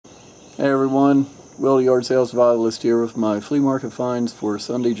Hey everyone, Will the Yard Sales Survivalist here with my flea market finds for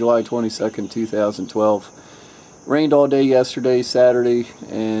Sunday, July 22nd, 2012. Rained all day yesterday, Saturday,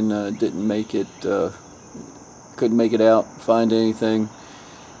 and didn't make it, couldn't make it out, find anything.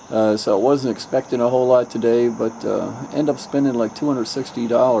 So I wasn't expecting a whole lot today, but ended up spending like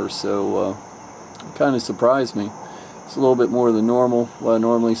 $260, so it kind of surprised me. It's a little bit more than normal, what I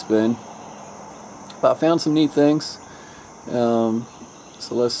normally spend. But I found some neat things.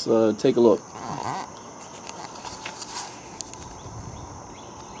 So let's take a look.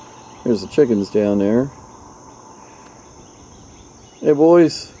 There's the chickens down there. Hey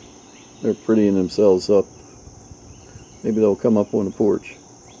boys, they're prettying themselves up. Maybe they'll come up on the porch.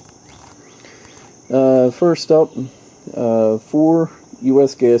 First up, 4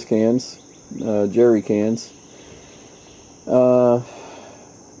 U.S. gas cans, jerry cans. Gotta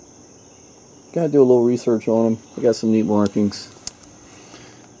do a little research on them. I got some neat markings.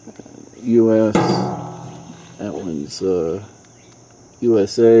 U.S. That one's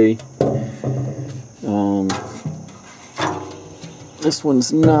USA. This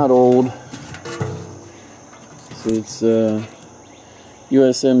one's not old. So it's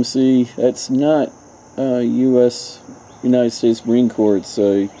USMC. That's not United States Marine Corps. It's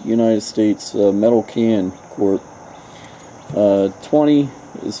United States Metal Can Corp. 20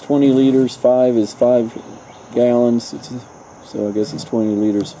 is 20 liters. 5 is 5 gallons. So I guess it's 20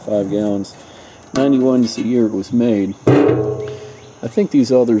 liters, 5 gallons. 91 is the year it was made. I think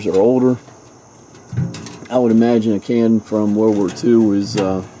these others are older. I would imagine a can from World War II is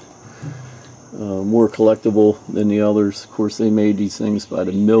more collectible than the others. Of course, they made these things by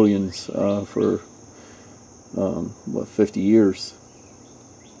the millions for, what, 50 years.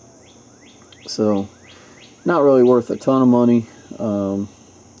 So, not really worth a ton of money.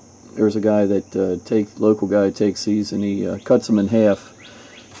 There's a guy that local guy takes these and he cuts them in half,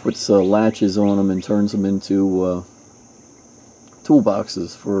 puts latches on them and turns them into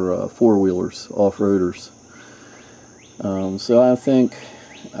toolboxes for four-wheelers, off-roaders. So I think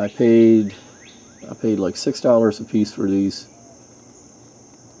I paid like $6 a piece for these.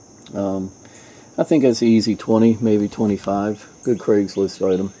 I think that's easy 20, maybe 25. Good Craigslist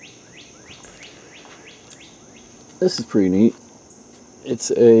item. This is pretty neat.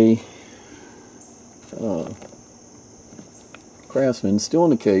 It's a Craftsman, still in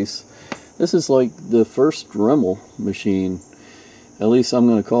the case. This is like the first Dremel machine. At least I'm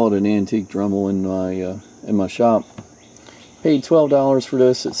going to call it an antique Dremel in my shop. Paid $12 for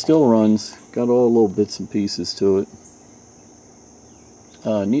this. It still runs. Got all the little bits and pieces to it.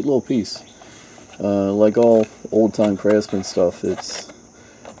 Neat little piece. Like all old-time Craftsman stuff, it's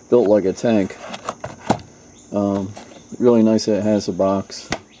built like a tank. Really nice that it has a box.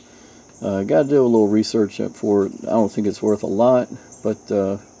 Got to do a little research for it. I don't think it's worth a lot, but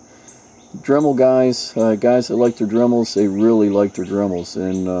Dremel guys, guys that like their Dremels, they really like their Dremels,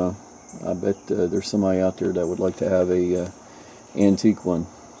 and I bet there's somebody out there that would like to have a antique one.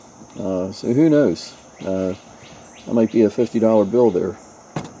 So who knows? That might be a $50 bill there.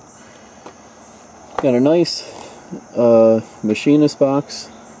 Got a nice machinist box.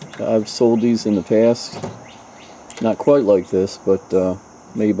 I've sold these in the past. Not quite like this, but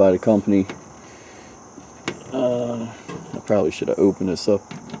made by the company. I probably should have opened this up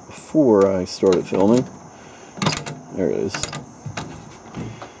before I started filming. There it is.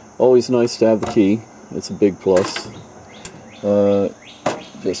 Always nice to have the key. It's a big plus.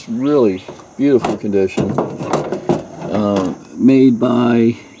 Just really beautiful condition. Made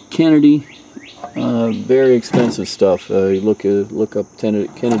by Kennedy. Very expensive stuff. You look up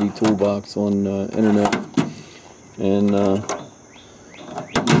Kennedy Toolbox on internet, and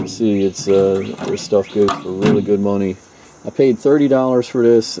you see it's their stuff goes for really good money. I paid $30 for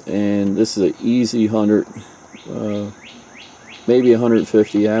this, and this is an easy 100, maybe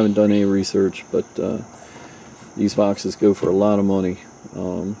 150. I haven't done any research, but these boxes go for a lot of money.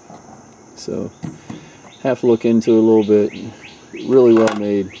 So have to look into it a little bit. Really well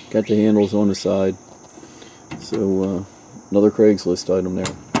made. Got the handles on the side. So another Craigslist item there.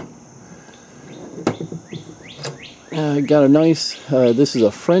 Got a nice, this is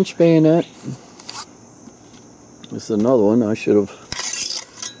a French bayonet. This is another one I should have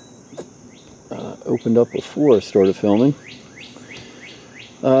opened up before I started filming.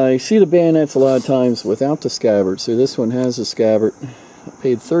 I see the bayonets a lot of times without the scabbard, so this one has a scabbard. I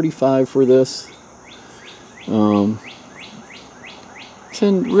paid $35 for this. It's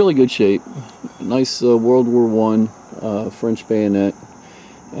in really good shape. Nice World War I French bayonet.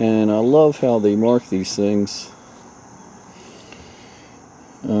 And I love how they mark these things.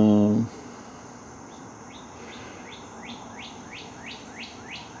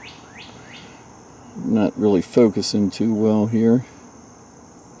 Not really focusing too well here.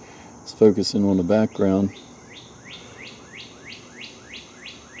 It's focusing on the background.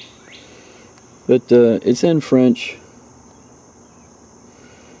 But it's in French,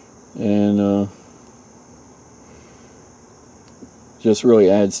 and just really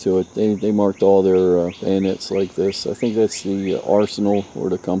adds to it. They marked all their bayonets like this. I think that's the Arsenal, or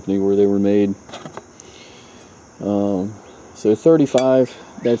the company where they were made. So 35,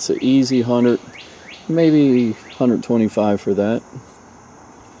 that's an easy 100, maybe 125 for that.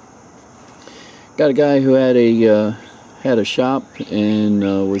 Got a guy who had a shop and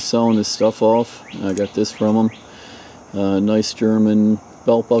was selling his stuff off. I got this from him. Nice German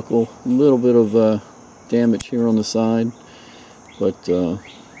belt buckle. A little bit of damage here on the side, but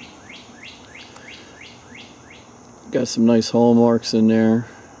got some nice hallmarks in there.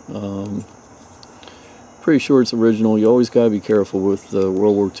 Pretty sure it's original. You always got to be careful with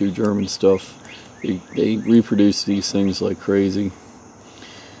World War II German stuff. They reproduce these things like crazy.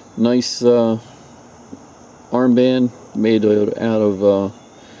 Nice armband made out of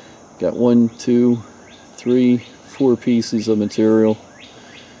got 1, 2, 3, 4 pieces of material.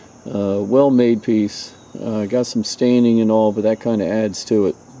 Well made piece. Got some staining and all, but that kind of adds to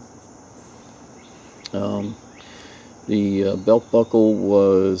it. The belt buckle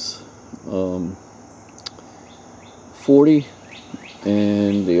was 40,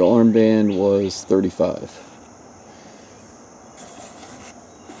 and the armband was 35.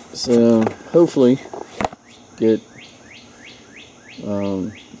 So hopefully get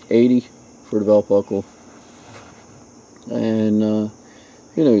 80 for the belt buckle, and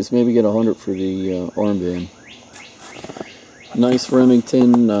who knows, maybe get 100 for the armband. Nice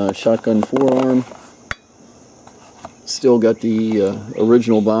Remington shotgun forearm. Still got the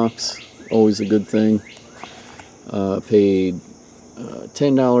original box, always a good thing. Paid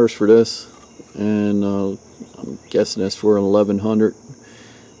 $10 for this, and I'm guessing that's for 1100.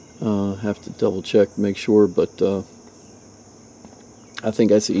 Have to double check to make sure, but I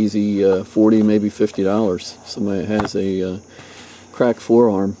think that's easy $40, maybe $50. Somebody has a cracked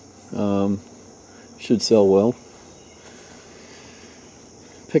forearm, should sell well.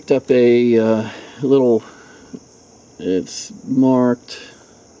 Picked up a little, it's marked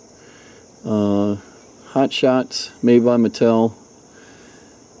Hot Shots, made by Mattel,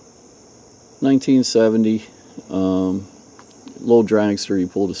 1970. Little dragster, you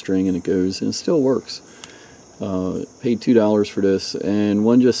pull the string and it goes, and it still works. Paid $2 for this, and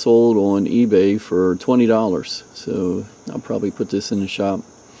one just sold on eBay for $20. So I'll probably put this in the shop,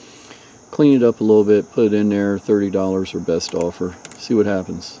 clean it up a little bit, put it in there, $30 or best offer. See what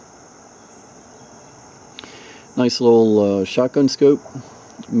happens. Nice little shotgun scope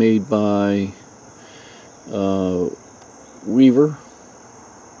made by Weaver,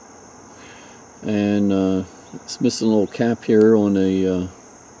 and it's missing a little cap here on the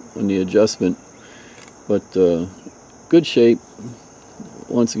adjustment, but good shape.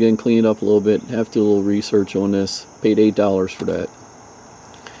 Once again, clean it up a little bit. Have to do a little research on this. Paid $8 for that.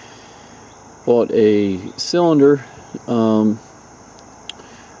 Bought a cylinder.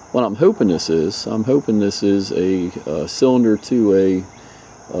 What I'm hoping this is a cylinder to a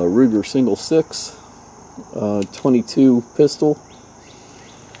Ruger single 6 22 pistol.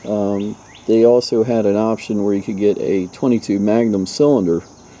 They also had an option where you could get a 22 Magnum cylinder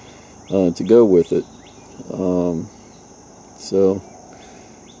to go with it. So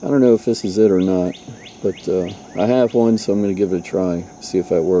I don't know if this is it or not, but I have one, so I'm going to give it a try, see if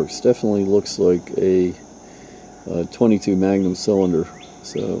that works. Definitely looks like a 22 Magnum cylinder,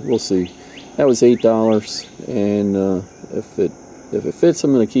 so we'll see. That was $8, and if it fits,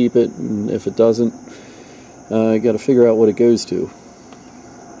 I'm going to keep it, and if it doesn't, I got to figure out what it goes to.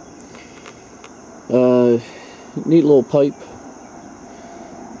 Neat little pipe.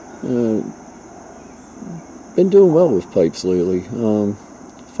 Been doing well with pipes lately.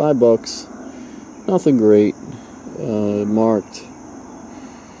 $5, nothing great. Marked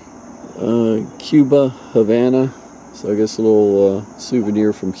Cuba, Havana, so I guess a little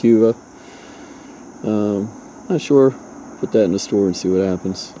souvenir from Cuba. Not sure. Put that in the store and see what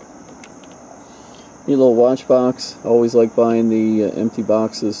happens. Neat little watch box. I always like buying the empty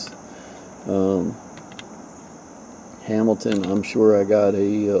boxes. Hamilton, I'm sure I got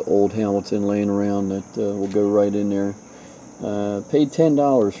a old Hamilton laying around that will go right in there. Paid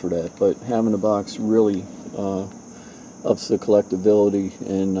 $10 for that, but having the box really ups the collectability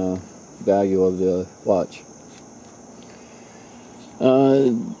and value of the watch.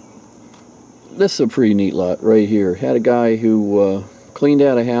 This is a pretty neat lot right here. Had a guy who cleaned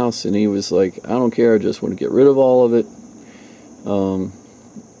out a house, and he was like, I don't care, I just want to get rid of all of it.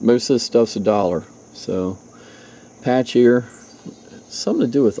 Most of this stuff's $1. So patch here, something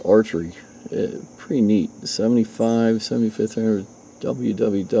to do with archery. Pretty neat. 75, 7500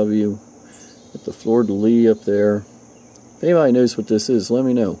 WWW with the fleur-de-lis up there. If anybody knows what this is, let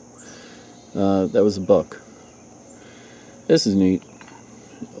me know. That was a buck. This is neat.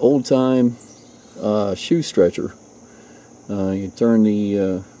 Old time shoe stretcher. You turn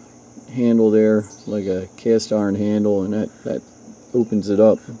the handle there like a cast iron handle, and that opens it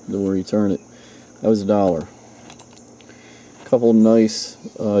up the more you turn it. That was $1. Couple nice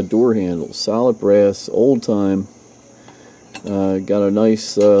door handles, solid brass, old time. Got a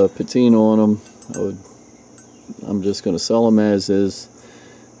nice patina on them. I'm just going to sell them as is.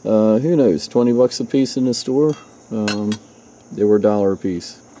 Who knows, 20 bucks a piece in the store. They were $1 a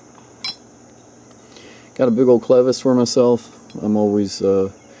piece. Got a big old clevis for myself. I'm always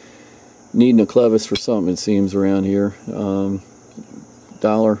needing a clevis for something, it seems, around here. $1,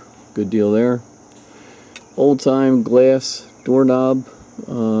 good deal there. Old time glass doorknob.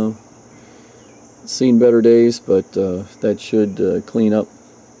 Seen better days, but that should clean up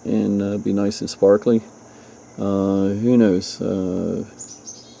and be nice and sparkly. Who knows?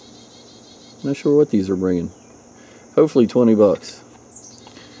 Not sure what these are bringing. Hopefully 20 bucks.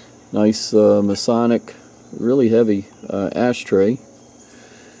 Nice Masonic, really heavy ashtray.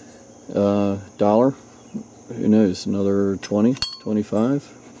 $1. Who knows? Another 20,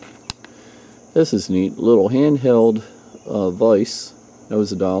 25. This is neat. Little handheld vise. That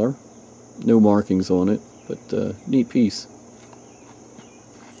was $1. No markings on it, but neat piece.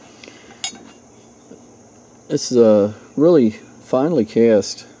 It's really finely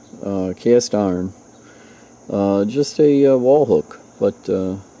cast iron. Just a wall hook, but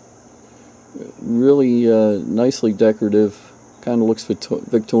really nicely decorative. Kind of looks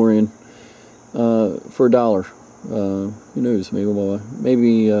Victorian. For $1. Who knows?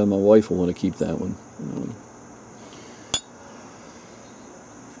 Maybe my wife will want to keep that one.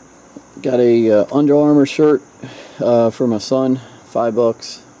 Got a Under Armour shirt for my son,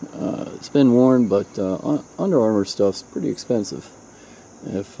 $5. It's been worn, but Under Armour stuff's pretty expensive.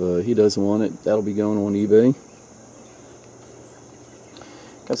 If he doesn't want it, that'll be going on eBay.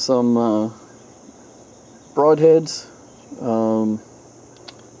 Got some broadheads,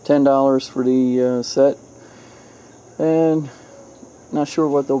 $10 for the set, and not sure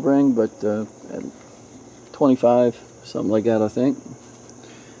what they'll bring, but 25, something like that, I think.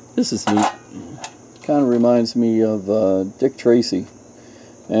 This is neat. Kind of reminds me of Dick Tracy,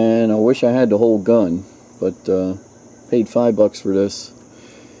 and I wish I had the whole gun, but paid $5 for this,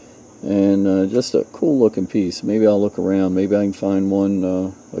 and just a cool looking piece. Maybe I'll look around. Maybe I can find one,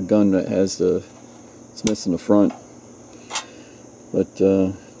 a gun that has it's missing the front. But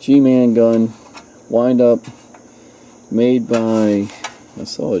G-Man gun, wind up, made by, I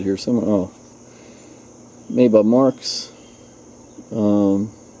saw it here somewhere. Oh, made by Marks.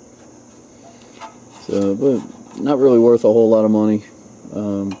 But not really worth a whole lot of money,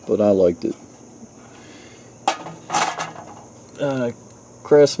 but I liked it.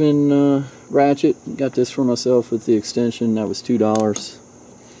 Craftsman ratchet, got this for myself with the extension. That was $2.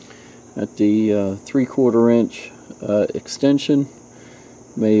 At the 3/4 inch extension,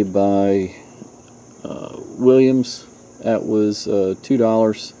 made by Williams. That was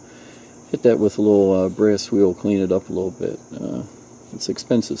 $2. Hit that with a little brass wheel, clean it up a little bit. It's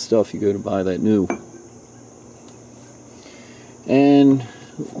expensive stuff. You go to buy that new. And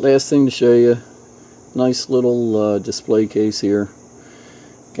last thing to show you, nice little display case here.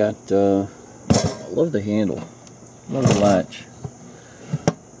 Got I love the handle, love the latch.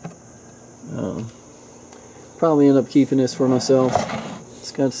 Probably end up keeping this for myself.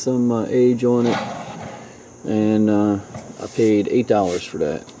 It's got some age on it, and I paid $8 for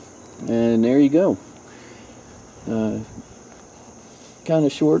that. And there you go. Kind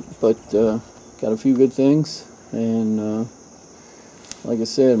of short, but got a few good things. And like I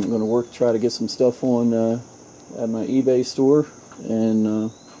said, I'm going to try to get some stuff on at my eBay store,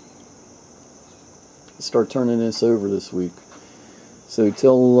 and start turning this over this week. So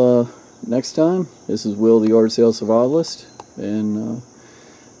till next time, this is Will, the Yard Sale Survivalist, and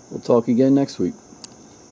we'll talk again next week.